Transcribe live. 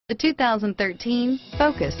The 2013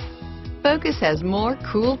 Focus. Focus has more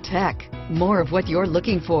cool tech, more of what you're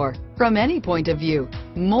looking for. From any point of view,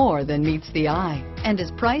 more than meets the eye, and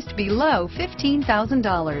is priced below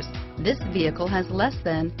 $15,000. This vehicle has less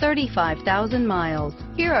than 35,000 miles.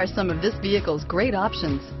 Here are some of this vehicle's great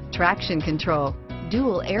options: traction control,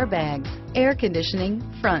 dual airbags, air conditioning,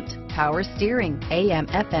 front, power steering, AM,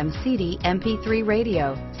 FM, CD, MP3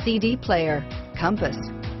 radio, CD player, compass,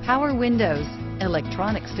 power windows,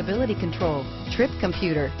 electronic stability control, trip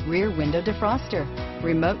computer, rear window defroster,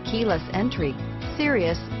 remote keyless entry,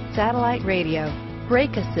 SIRIUS Satellite Radio,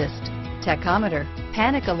 brake assist, tachometer,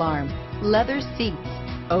 panic alarm, leather seats,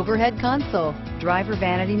 overhead console, driver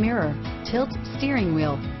vanity mirror, tilt steering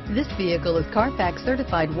wheel. This vehicle is CARFAX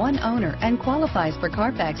certified one owner and qualifies for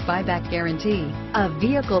CARFAX buyback guarantee. A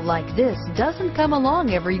vehicle like this doesn't come along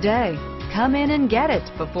every day. Come in and get it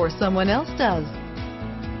before someone else does.